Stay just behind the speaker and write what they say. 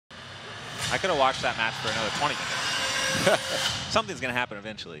I could have watched that match for another 20 minutes. Something's going to happen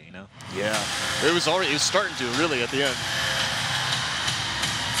eventually, you know? Yeah. It was starting to, really, at the end.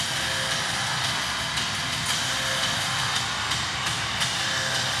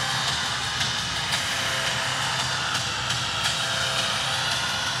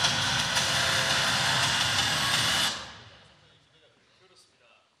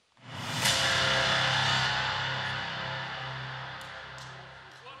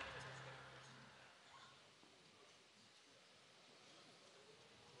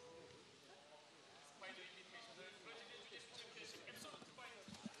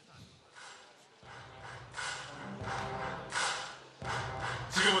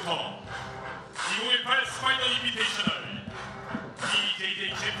 지금부터 2018 스파이더 인비테이셔널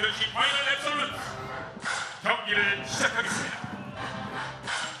BJJ 챔피언십 파이널 앱솔루트 경기를 시작하겠습니다.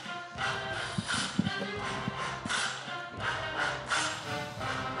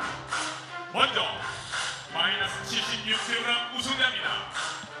 먼저 마이너스 76kg 우승자입니다.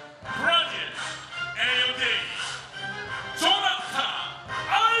 브라질 AOJ 조나타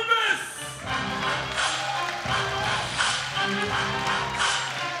알베스.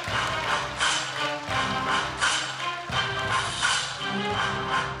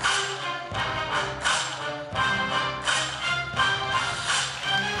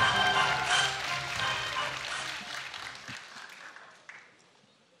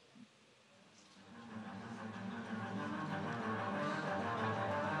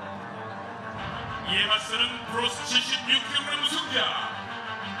 이에 맞서는 브로스 76kg 우승자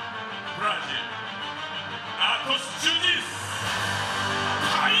브라질 아토스 주니스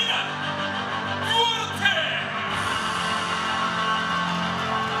카이난 두아르테.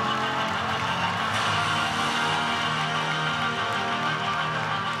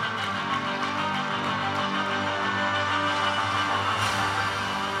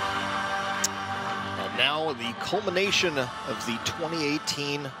 And now the culmination of the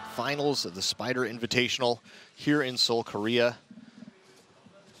 2018 finals of the SPYDER Invitational here in Seoul, Korea.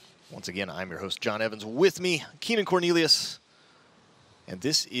 Once again, I'm your host, John Evans. With me, Kaynan Cornelius. And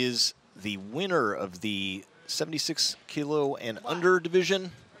this is the winner of the 76 kilo and under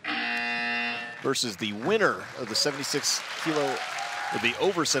division versus the winner of the 76 kilo, or the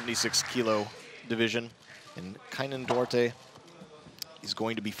over 76 kilo division. And Kaynan Duarte is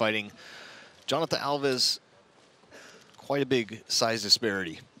going to be fighting Johnatha Alves. Quite a big size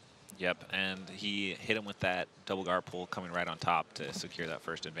disparity. Yep, and he hit him with that double guard pull coming right on top to secure that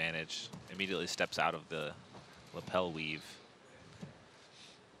first advantage. Immediately steps out of the lapel weave.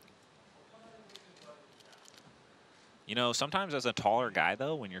 You know, sometimes as a taller guy,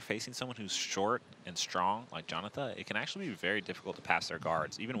 though, when you're facing someone who's short and strong, like Johnatha, it can actually be very difficult to pass their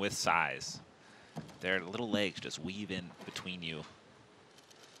guards, even with size. Their little legs just weave in between you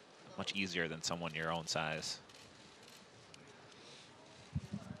much easier than someone your own size.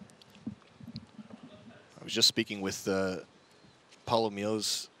 I was just speaking with Paulo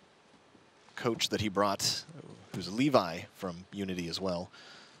Mio's coach that he brought, who's Levi from Unity as well.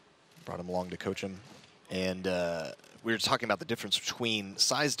 Brought him along to coach him. And we were talking about the difference between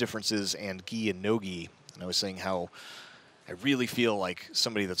size differences and gi and no gi. And I was saying how I really feel like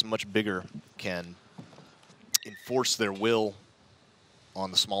somebody that's much bigger can enforce their will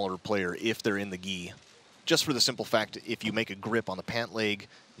on the smaller player if they're in the gi. Just for the simple fact, if you make a grip on the pant leg,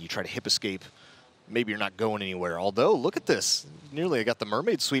 you try to hip escape, maybe you're not going anywhere. Although, look at this. Nearly I got the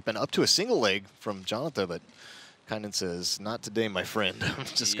mermaid sweep and up to a single leg from Johnatha, but Kaynan says, not today, my friend. I'm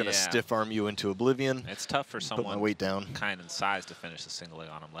just going to stiff arm you into oblivion. It's tough for someone put my weight down. Kaynan's size to finish a single leg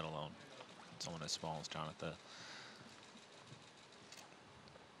on him, let alone someone as small as Johnatha.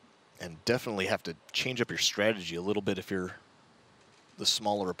 And definitely have to change up your strategy a little bit if you're the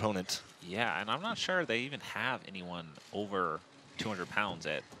smaller opponent. Yeah, and I'm not sure they even have anyone over 200 pounds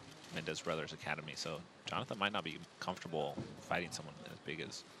at Mendez Brothers Academy, so Johnatha might not be comfortable fighting someone as big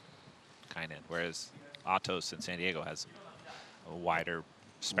as Kaynan, whereas Atos in San Diego has a wider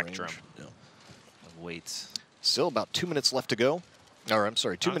spectrum of weights. Still about 2 minutes left to go. Or, I'm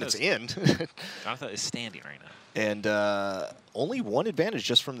sorry, 2 minutes in. Johnatha is standing right now. And only one advantage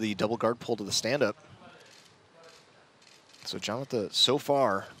just from the double guard pull to the stand-up. So Johnatha, so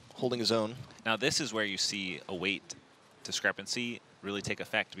far, holding his own. Now, this is where you see a weight discrepancy really take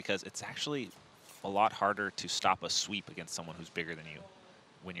effect, because it's actually a lot harder to stop a sweep against someone who's bigger than you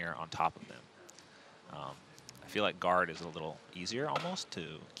when you're on top of them. I feel like guard is a little easier almost to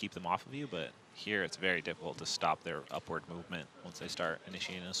keep them off of you, but here it's very difficult to stop their upward movement once they start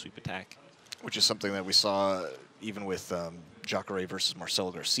initiating a sweep attack. Which is something that we saw even with Jacare versus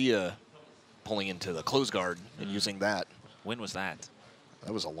Marcelo Garcia, pulling into the close guard and using that. When was that?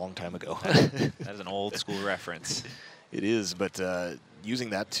 That was a long time ago. That is an old school reference. It is, but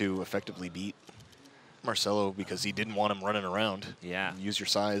using that to effectively beat Marcelo because he didn't want him running around. Yeah. Use your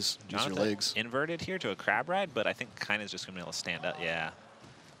size, use your Johnatha legs. inverted here to a crab ride, but I think Kaynan's just going to be able to stand up. Yeah.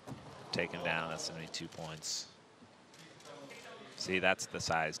 Take him down. That's going to be 2 points. See, that's the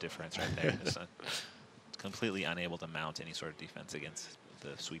size difference right there. It's completely unable to mount any sort of defense against the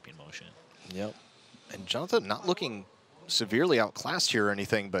sweeping motion. Yep. And Johnatha not looking severely outclassed here or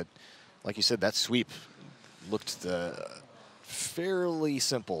anything, but like you said, that sweep looked fairly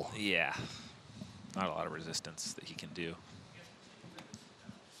simple. Yeah. Not a lot of resistance that he can do.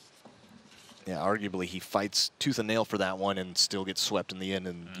 Yeah, arguably he fights tooth and nail for that one and still gets swept in the end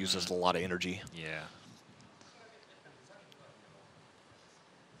and uses a lot of energy. Yeah.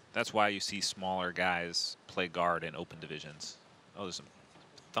 That's why you see smaller guys play guard in open divisions. Oh, there's some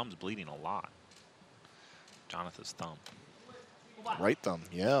thumb's bleeding a lot. Jonatha's thumb. Right thumb,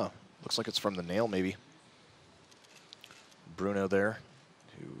 yeah. Looks like it's from the nail, maybe. Bruno there,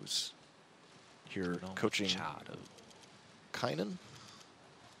 who's here Bruno coaching Machado. Kaynan.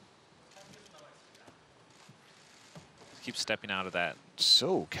 Keep stepping out of that.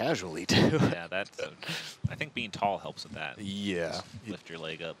 So casually, too. Yeah, that's. I think being tall helps with that. Yeah. Just lift your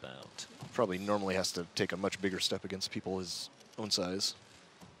leg up out. Probably normally has to take a much bigger step against people his own size.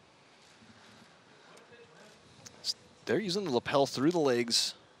 They're using the lapel through the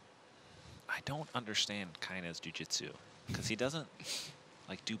legs. I don't understand Kaynan's jiu-jitsu because he doesn't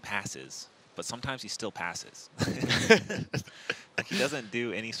like do passes, but sometimes he still passes. Like he doesn't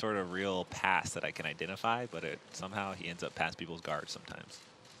do any sort of real pass that I can identify, but somehow he ends up past people's guards sometimes.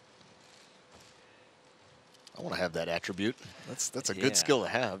 I want to have that attribute. That's a Yeah, good skill to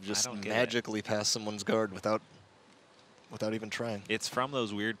have. Just don't get magically pass someone's guard without even trying. It's from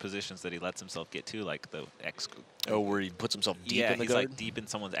those weird positions that he lets himself get to, like the X. Oh, where he puts himself deep in the he's guard? like deep in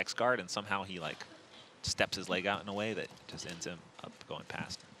someone's X guard, and somehow he like steps his leg out in a way that just ends him up going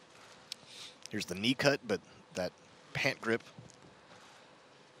past. Here's the knee cut, but that pant grip,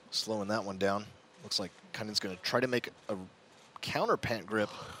 slowing that one down. Looks like Kaynan's going to try to make a counter pant grip.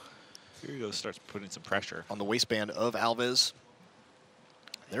 Here he goes, starts putting some pressure On the waistband of Alves.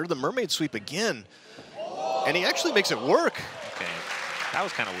 There's the mermaid sweep again. And he actually makes it work. Okay, that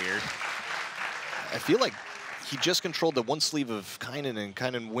was kind of weird. I feel like he just controlled the one sleeve of Kaynan, and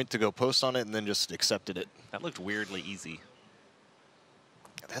Kaynan went to go post on it and then just accepted it. That looked weirdly easy.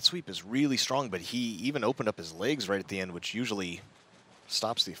 That sweep is really strong, but he even opened up his legs right at the end, which usually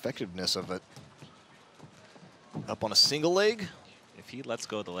stops the effectiveness of it. Up on a single leg. If he lets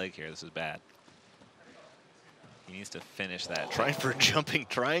go of the leg here, this is bad. He needs to finish that. Trying for a jumping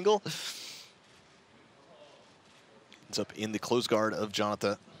triangle. It's up in the close guard of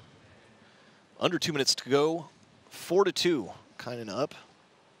Johnatha. Under 2 minutes to go. 4-2. Kaynan up.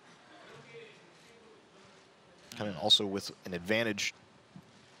 Kaynan also with an advantage.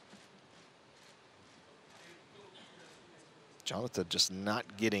 Johnatha just not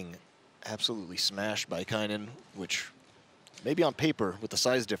getting absolutely smashed by Kaynan, which maybe on paper, with the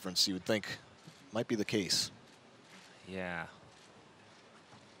size difference, you would think might be the case. Yeah.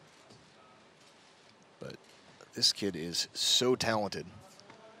 But this kid is so talented.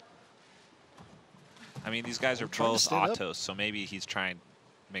 I mean, these guys are trying to both stand up. autos, so maybe he's trying to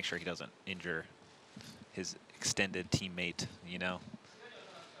make sure he doesn't injure his extended teammate, you know?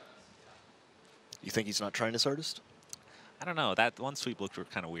 You think he's not trying his hardest? I don't know. That one sweep looked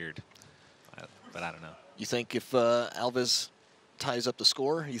kind of weird, but I don't know. You think if Alves ties up the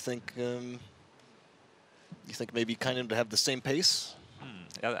score, you think maybe Kaynan to have the same pace?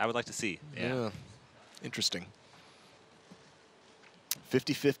 I would like to see. Yeah. Interesting.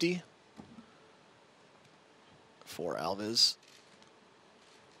 50-50 for Alves.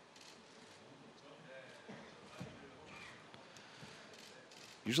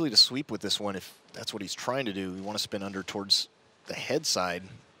 Usually to sweep with this one, if that's what he's trying to do, you want to spin under towards the head side.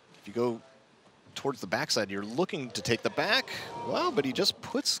 If you go towards the backside, you're looking to take the back. Wow, but he just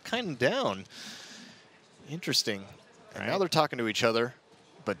puts Kaynan down. Interesting. And now they're talking to each other.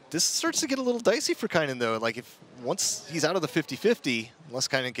 But this starts to get a little dicey for Kaynan, though. Like, if once he's out of the 50-50, unless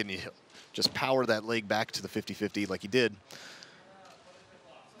Kaynan can just power that leg back to the 50-50 like he did.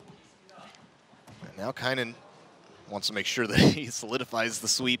 And now Kaynan wants to make sure that he solidifies the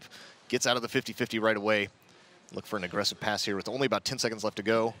sweep, gets out of the 50-50 right away. Look for an aggressive pass here with only about 10 seconds left to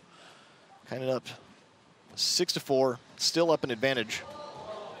go. Kaynan up 6-4, still up an advantage.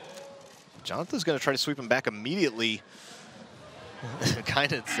 Jonathan's going to try to sweep him back immediately.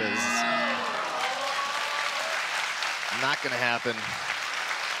 Kaynan says, not going to happen.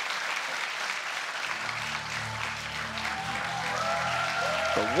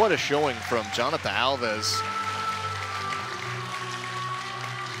 But what a showing from Johnatha Alves.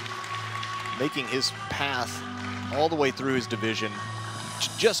 Making his path all the way through his division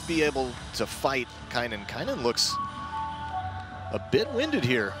to just be able to fight Kaynan. Kaynan looks a bit winded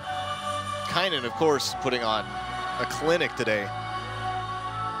here. Kaynan, of course, putting on a clinic today.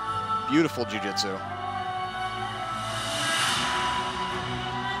 Beautiful jiu-jitsu.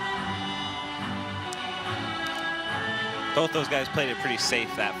 Both those guys played it pretty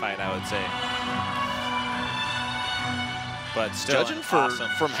safe that fight, I would say. But still, judging awesome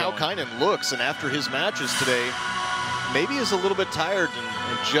from how Kaynan looks, and after his matches today, maybe is a little bit tired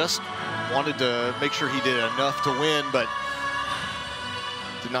and just wanted to make sure he did enough to win, but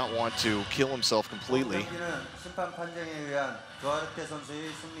did not want to kill himself completely.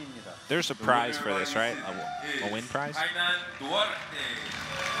 There's a prize for this, right? A win prize?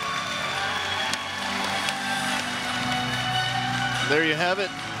 There you have it,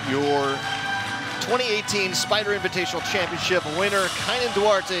 your 2018 Spider Invitational Championship winner, Kaynan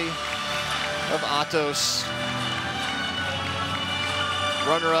Duarte of Atos.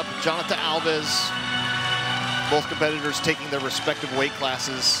 Runner-up, Johnatha Alves. Both competitors taking their respective weight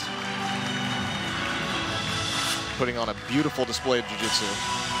classes, putting on a beautiful display of jiu-jitsu.